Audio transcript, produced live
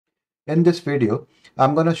In this video,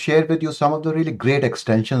 I'm going to share with you some of the really great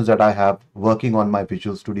extensions that I have working on my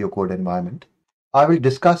Visual Studio Code environment. I will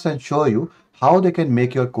discuss and show you how they can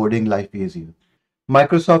make your coding life easier.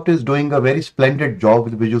 Microsoft is doing a very splendid job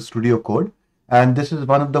with Visual Studio Code, and this is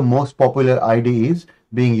one of the most popular IDEs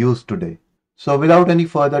being used today. So without any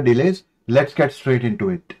further delays, let's get straight into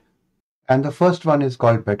it. And the first one is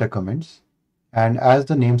called Better Comments. And as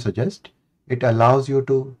the name suggests, it allows you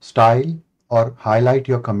to style or highlight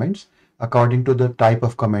your comments according to the type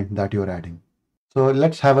of comment that you're adding. So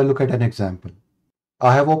let's have a look at an example.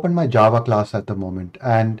 I have opened my Java class at the moment,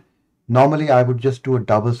 and normally I would just do a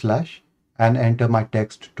double slash and enter my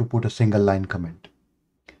text to put a single line comment.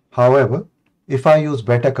 However, if I use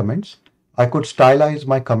Better Comments, I could stylize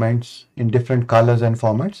my comments in different colors and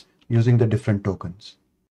formats using the different tokens.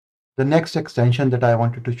 The next extension that I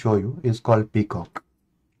wanted to show you is called Peacock.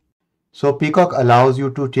 So Peacock allows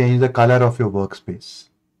you to change the color of your workspace.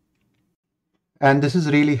 And this is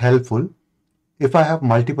really helpful if I have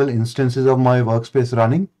multiple instances of my workspace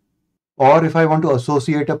running, or if I want to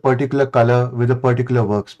associate a particular color with a particular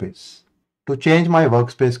workspace. To change my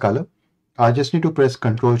workspace color, I just need to press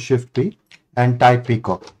Ctrl+Shift+P and type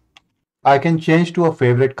Peacock. I can change to a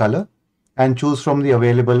favorite color and choose from the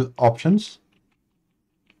available options.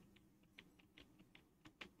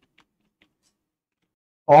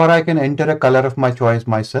 Or I can enter a color of my choice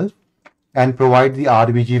myself and provide the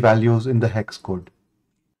RGB values in the hex code.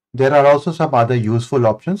 There are also some other useful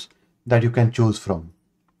options that you can choose from.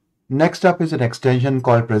 Next up is an extension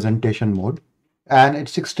called Presentation Mode, and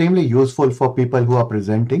it's extremely useful for people who are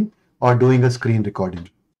presenting or doing a screen recording.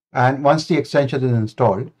 And once the extension is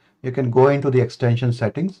installed, you can go into the extension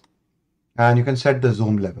settings and you can set the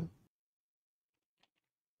zoom level.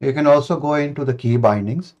 You can also go into the key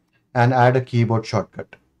bindings and add a keyboard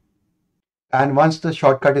shortcut. And once the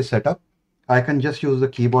shortcut is set up, I can just use the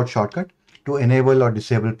keyboard shortcut to enable or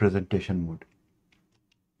disable presentation mode.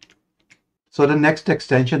 So the next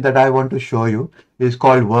extension that I want to show you is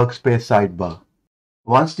called Workspace Sidebar.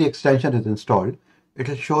 Once the extension is installed, it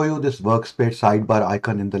will show you this Workspace Sidebar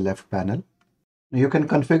icon in the left panel. You can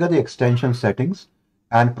configure the extension settings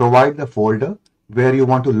and provide the folder where you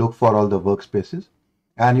want to look for all the workspaces.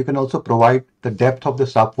 And you can also provide the depth of the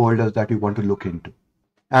subfolders that you want to look into.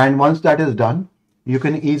 And once that is done, you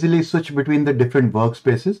can easily switch between the different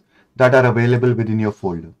workspaces that are available within your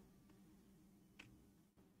folder.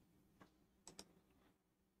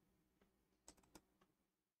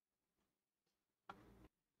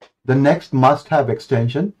 The next must-have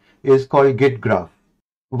extension is called Git Graph.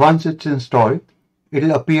 Once it's installed, it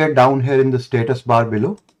will appear down here in the status bar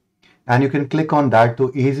below, and you can click on that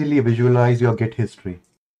to easily visualize your Git history.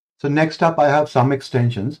 So next up, I have some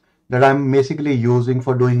extensions that I'm basically using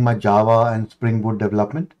for doing my Java and Spring Boot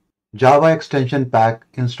development. Java extension pack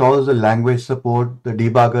installs the language support, the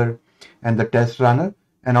debugger, and the test runner,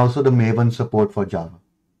 and also the Maven support for Java.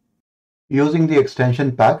 Using the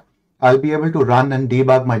extension pack, I'll be able to run and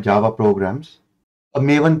debug my Java programs. A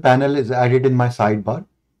Maven panel is added in my sidebar,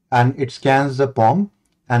 and it scans the POM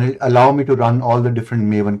and it allows me to run all the different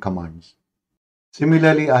Maven commands.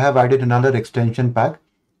 Similarly, I have added another extension pack,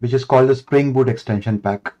 which is called the Spring Boot extension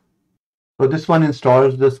pack. So this one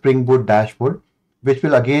installs the Spring Boot dashboard, which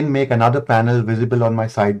will again make another panel visible on my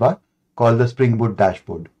sidebar called the Spring Boot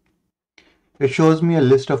dashboard. It shows me a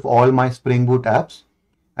list of all my Spring Boot apps,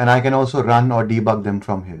 and I can also run or debug them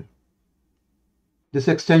from here. This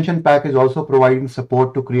extension pack is also providing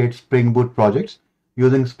support to create Spring Boot projects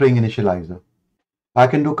using Spring Initializr. I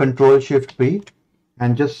can do Ctrl+Shift+P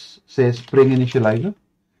and just say Spring Initializr,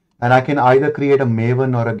 and I can either create a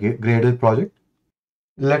Maven or a Gradle project.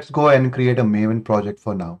 Let's go and create a Maven project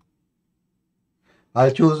for now.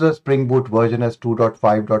 I'll choose the Spring Boot version as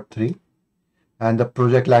 2.5.3 and the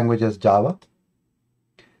project language as Java.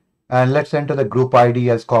 And let's enter the group ID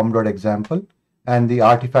as com.example and the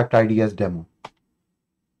artifact ID as demo.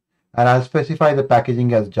 And I'll specify the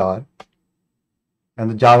packaging as jar,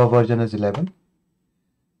 and the Java version is 11.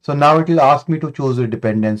 So now it will ask me to choose the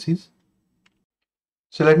dependencies.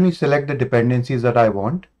 So let me select the dependencies that I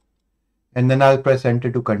want, and then I'll press enter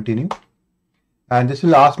to continue. And this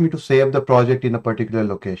will ask me to save the project in a particular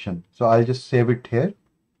location. So I'll just save it here.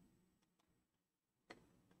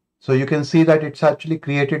 So you can see that it's actually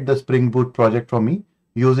created the Spring Boot project for me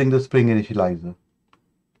using the Spring Initializr.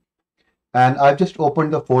 And I've just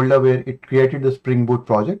opened the folder where it created the Spring Boot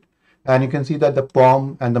project. And you can see that the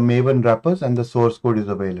POM and the Maven wrappers and the source code is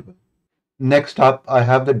available. Next up, I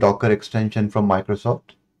have the Docker extension from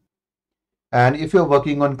Microsoft. And if you're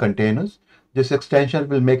working on containers, this extension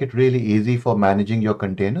will make it really easy for managing your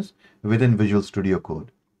containers within Visual Studio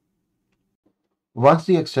Code. Once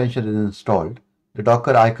the extension is installed, the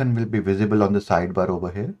Docker icon will be visible on the sidebar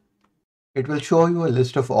over here. It will show you a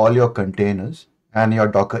list of all your containers and your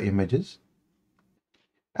Docker images.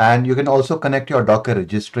 And you can also connect your Docker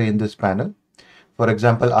registry in this panel. For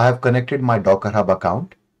example, I have connected my Docker Hub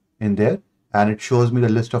account in there, and it shows me the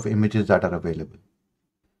list of images that are available.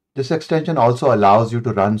 This extension also allows you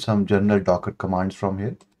to run some general Docker commands from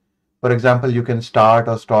here. For example, you can start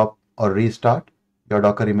or stop or restart your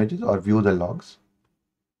Docker images or view the logs.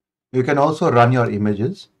 You can also run your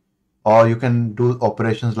images, or you can do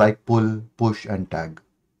operations like pull, push, and tag.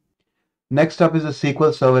 Next up is a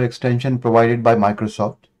SQL Server extension provided by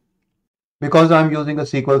Microsoft. Because I'm using a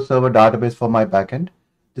SQL Server database for my backend,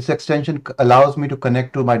 this extension allows me to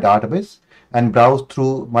connect to my database and browse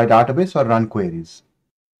through my database or run queries.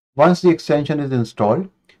 Once the extension is installed,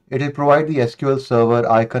 it will provide the SQL Server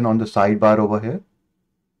icon on the sidebar over here.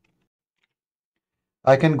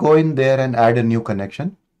 I can go in there and add a new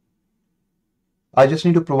connection. I just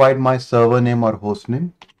need to provide my server name or host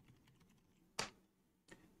name,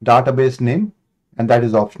 database name, and that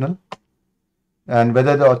is optional, and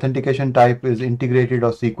whether the authentication type is integrated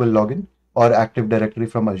or SQL login or Active Directory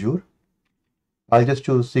from Azure. I'll just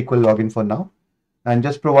choose SQL login for now and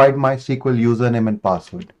just provide my SQL username and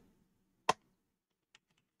password.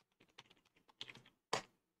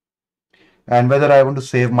 And whether I want to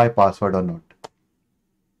save my password or not.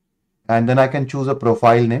 And then I can choose a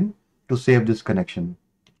profile name to save this connection.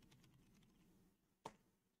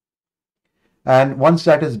 And once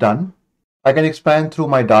that is done, I can expand through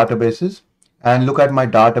my databases and look at my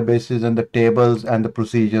databases and the tables and the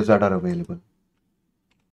procedures that are available.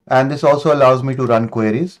 And this also allows me to run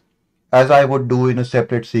queries as I would do in a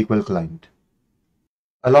separate SQL client.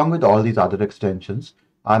 Along with all these other extensions,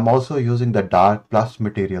 I'm also using the Dark Plus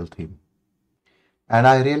Material theme. And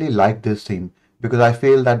I really like this theme because I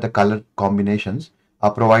feel that the color combinations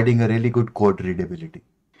are providing a really good code readability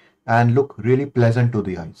and look really pleasant to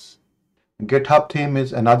the eyes. GitHub theme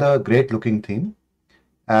is another great looking theme,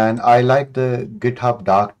 and I like the GitHub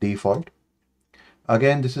Dark default.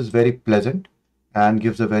 Again, this is very pleasant and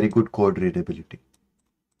gives a very good code readability.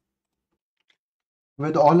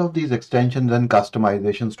 With all of these extensions and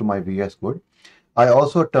customizations to my VS Code, I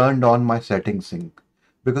also turned on my settings sync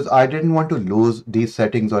because I didn't want to lose these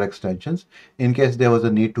settings or extensions in case there was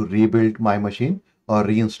a need to rebuild my machine or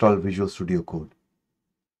reinstall Visual Studio Code.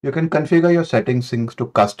 You can configure your settings syncs to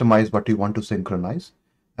customize what you want to synchronize,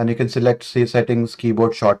 and you can select say settings,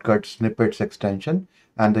 keyboard shortcuts, snippets, extension,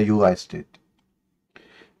 and the UI state.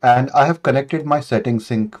 And I have connected my settings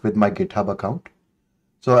sync with my GitHub account.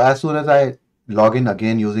 So as soon as I log in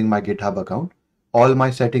again using my GitHub account, all my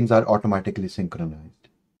settings are automatically synchronized.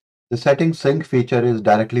 The settings sync feature is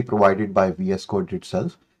directly provided by VS Code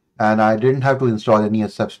itself, and I didn't have to install any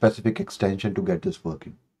specific extension to get this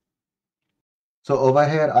working. So over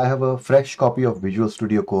here, I have a fresh copy of Visual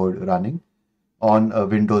Studio Code running on a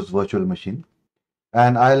Windows virtual machine.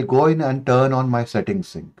 And I'll go in and turn on my settings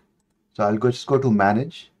sync. So I'll just go to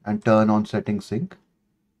Manage and turn on settings sync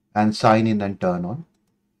and sign in and turn on.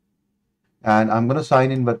 And I'm going to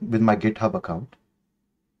sign in with my GitHub account.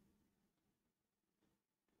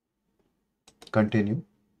 Continue.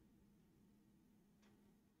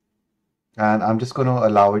 And I'm just going to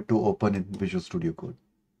allow it to open in Visual Studio Code.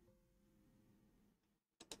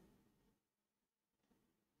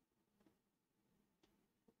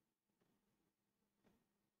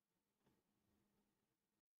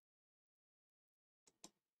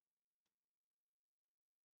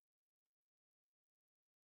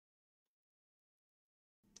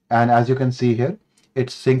 And as you can see here,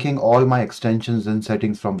 it's syncing all my extensions and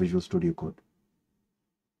settings from Visual Studio Code.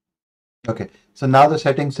 Okay, so now the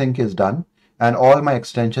settings sync is done and all my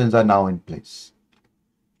extensions are now in place.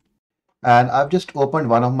 And I've just opened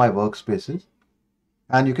one of my workspaces,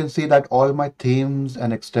 and you can see that all my themes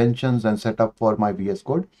and extensions and setup for my VS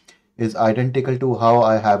Code is identical to how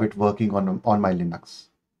I have it working on my Linux.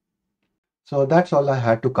 So that's all I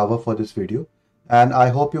had to cover for this video. And I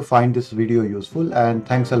hope you find this video useful, and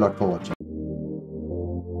thanks a lot for watching.